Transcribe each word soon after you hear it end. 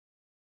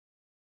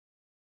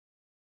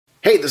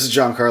Hey, this is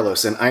John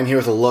Carlos, and I'm here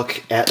with a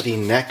look at the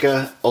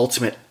NECA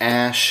Ultimate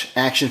Ash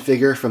action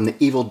figure from the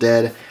Evil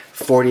Dead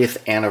 40th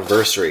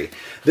anniversary.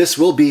 This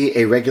will be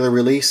a regular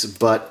release,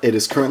 but it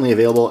is currently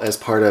available as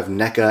part of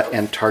NECA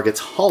and Target's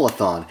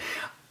Haul-a-thon.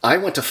 I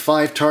went to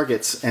 5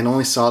 Targets and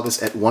only saw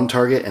this at 1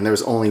 Target, and there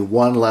was only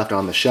 1 left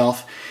on the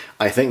shelf.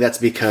 I think that's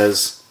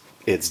because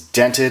it's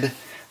dented,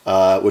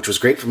 which was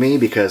great for me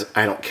because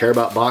I don't care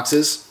about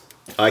boxes.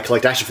 I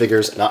collect action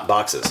figures, not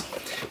boxes.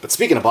 But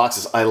speaking of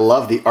boxes, I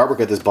love the artwork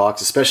of this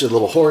box, especially the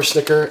little horror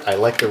sticker. I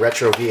like the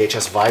retro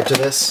VHS vibe to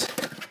this.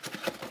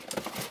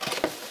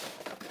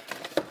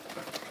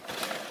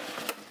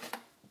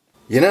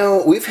 You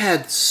know, we've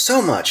had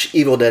so much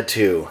Evil Dead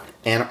 2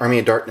 and Army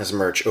of Darkness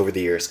merch over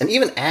the years, and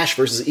even Ash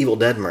vs. Evil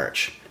Dead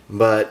merch.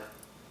 But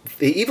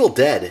the Evil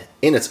Dead,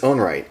 in its own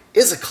right,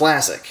 is a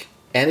classic.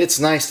 And it's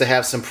nice to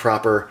have some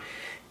proper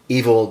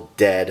Evil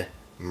Dead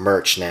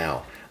merch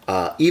now.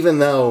 Even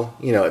though,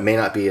 you know, it may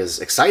not be as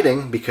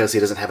exciting because he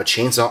doesn't have a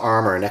chainsaw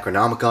arm or a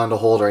Necronomicon to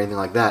hold or anything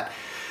like that,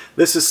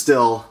 this is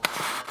still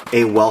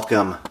a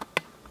welcome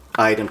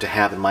item to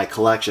have in my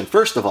collection.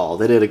 First of all,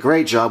 they did a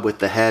great job with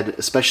the head,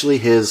 especially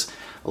his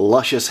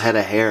luscious head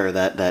of hair,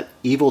 that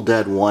Evil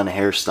Dead 1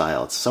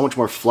 hairstyle. It's so much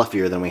more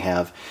fluffier than we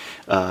have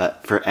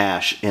for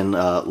Ash in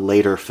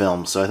later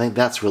films, so I think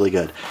that's really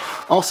good.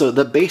 Also,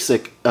 the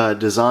basic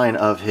design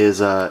of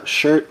his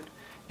shirt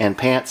and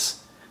pants,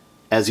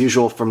 as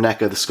usual from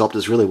NECA, the sculpt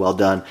is really well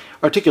done.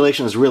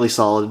 Articulation is really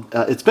solid.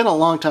 It's been a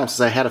long time since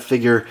I had a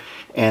figure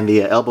and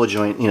the elbow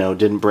joint, you know,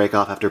 didn't break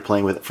off after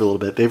playing with it for a little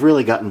bit. They've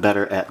really gotten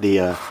better at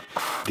the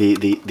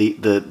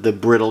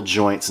brittle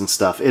joints and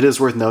stuff. It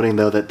is worth noting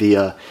though that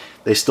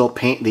they still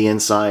paint the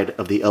inside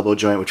of the elbow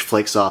joint, which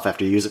flakes off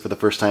after you use it for the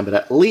first time, but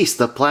at least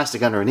the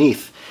plastic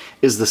underneath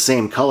is the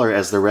same color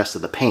as the rest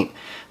of the paint.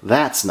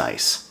 That's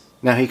nice.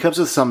 Now he comes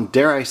with some,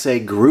 dare I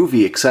say,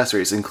 groovy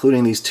accessories,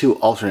 including these 2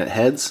 alternate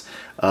heads.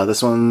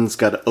 This one's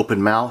got an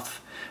open mouth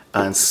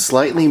and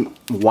slightly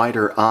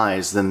wider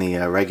eyes than the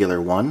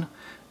regular one.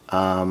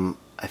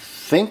 I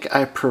think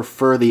I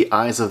prefer the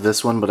eyes of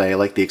this one, but I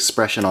like the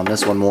expression on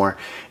this one more.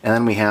 And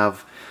then we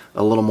have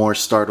a little more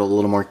startled, a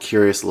little more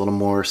curious, a little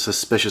more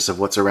suspicious of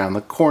what's around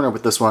the corner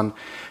with this one.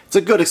 It's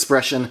a good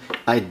expression.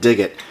 I dig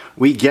it.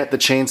 We get the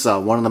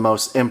chainsaw, one of the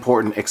most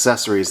important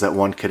accessories that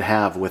one could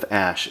have with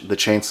Ash, the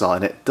chainsaw,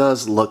 and it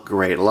does look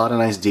great. A lot of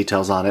nice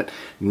details on it.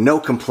 No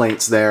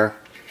complaints there.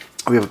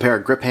 We have a pair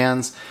of grip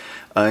hands,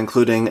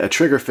 including a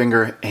trigger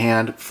finger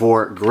hand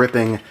for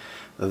gripping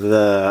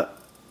the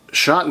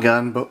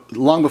shotgun, but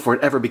long before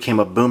it ever became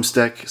a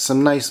boomstick.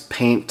 Some nice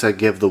paint to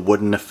give the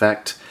wooden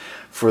effect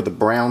for the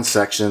brown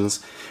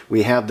sections.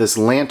 We have this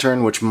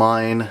lantern, which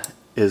mine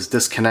is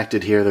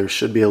disconnected here. There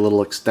should be a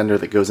little extender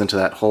that goes into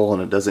that hole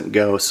and it doesn't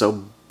go,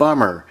 so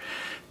bummer.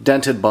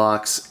 Dented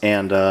box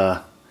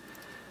and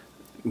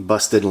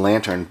busted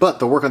lantern, but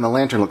the work on the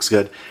lantern looks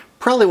good.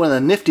 Probably one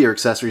of the niftier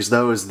accessories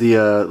though is the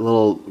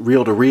little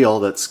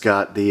reel-to-reel that's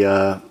got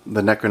the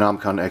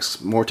Necronomicon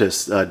Ex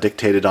Mortis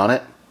dictated on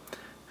it.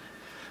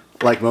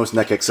 Like most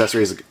NECA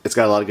accessories, it's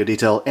got a lot of good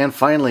detail. And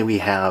finally we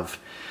have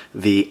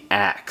the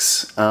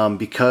axe.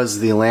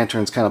 Because the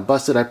lantern's kind of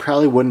busted, I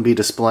probably wouldn't be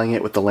displaying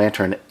it with the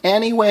lantern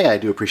anyway. I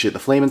do appreciate the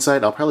flame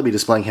inside. I'll probably be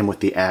displaying him with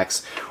the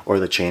axe or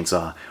the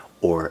chainsaw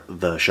or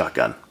the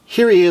shotgun.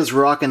 Here he is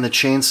rocking the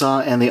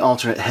chainsaw and the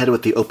alternate head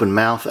with the open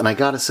mouth, and I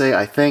gotta say,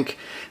 I think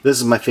this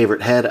is my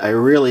favorite head. I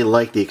really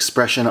like the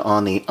expression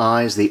on the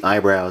eyes, the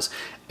eyebrows,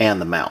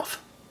 and the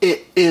mouth.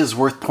 It is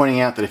worth pointing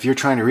out that if you're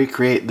trying to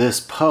recreate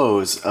this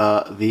pose,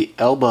 the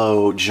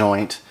elbow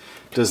joint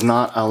does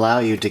not allow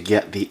you to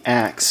get the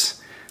axe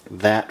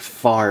that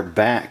far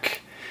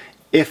back.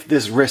 If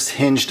this wrist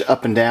hinged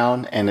up and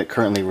down, and it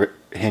currently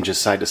hinges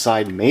side to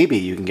side, maybe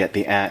you can get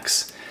the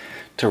axe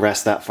to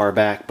rest that far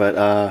back,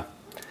 but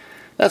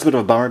that's a bit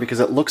of a bummer because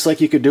it looks like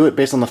you could do it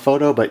based on the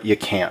photo, but you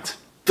can't.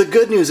 The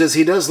good news is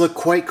he does look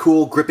quite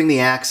cool gripping the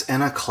axe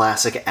in a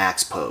classic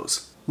axe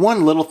pose.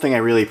 One little thing I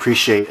really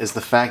appreciate is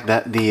the fact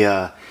that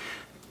the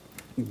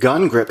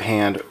gun grip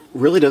hand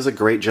really does a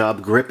great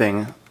job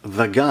gripping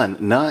the gun.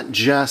 Not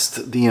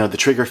just the, the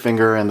trigger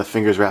finger and the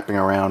fingers wrapping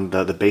around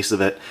the base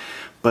of it,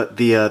 but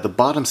the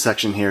bottom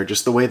section here,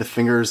 just the way the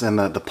fingers and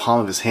the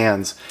palm of his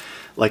hands,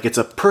 like it's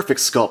a perfect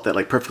sculpt that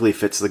like perfectly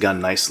fits the gun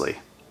nicely.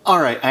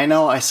 Alright, I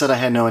know I said I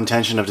had no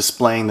intention of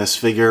displaying this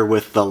figure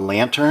with the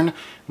lantern,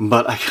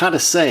 but I gotta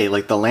say,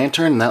 like the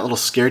lantern and that little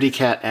scaredy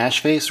cat Ash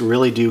face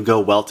really do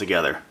go well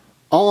together.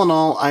 All in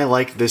all, I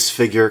like this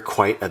figure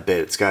quite a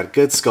bit. It's got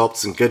good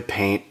sculpts and good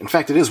paint. In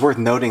fact, it is worth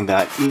noting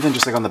that even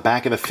just like on the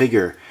back of the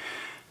figure,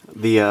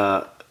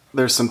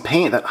 there's some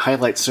paint that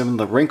highlights some of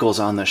the wrinkles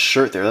on the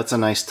shirt there. That's a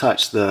nice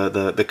touch.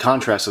 The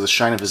contrast of the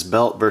shine of his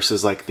belt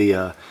versus like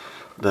the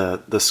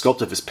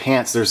sculpt of his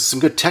pants. There's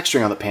some good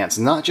texturing on the pants,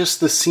 not just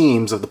the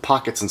seams of the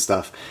pockets and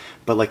stuff,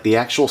 but like the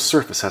actual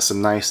surface has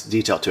some nice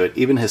detail to it.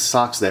 Even his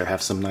socks there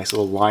have some nice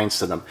little lines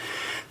to them.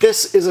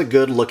 This is a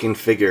good looking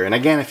figure, and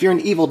again, if you're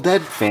an Evil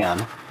Dead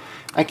fan,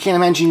 I can't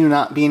imagine you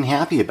not being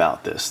happy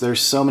about this.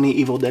 There's so many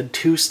Evil Dead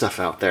 2 stuff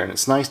out there, and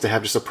it's nice to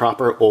have just a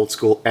proper old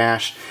school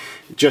Ash.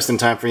 just in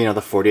time for, you know,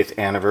 the 40th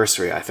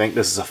anniversary. I think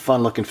this is a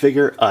fun looking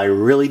figure. I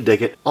really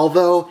dig it.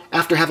 Although,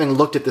 after having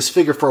looked at this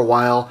figure for a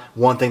while,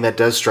 one thing that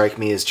does strike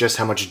me is just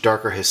how much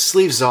darker his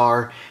sleeves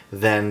are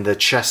than the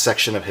chest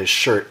section of his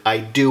shirt. I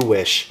do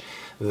wish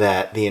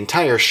that the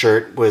entire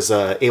shirt was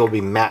able to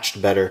be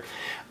matched better.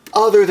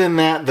 Other than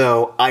that,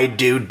 though, I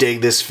do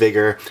dig this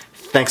figure.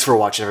 Thanks for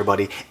watching,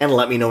 everybody, and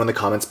let me know in the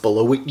comments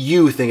below what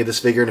you think of this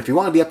figure. And if you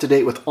want to be up to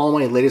date with all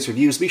my latest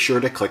reviews, be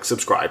sure to click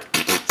subscribe.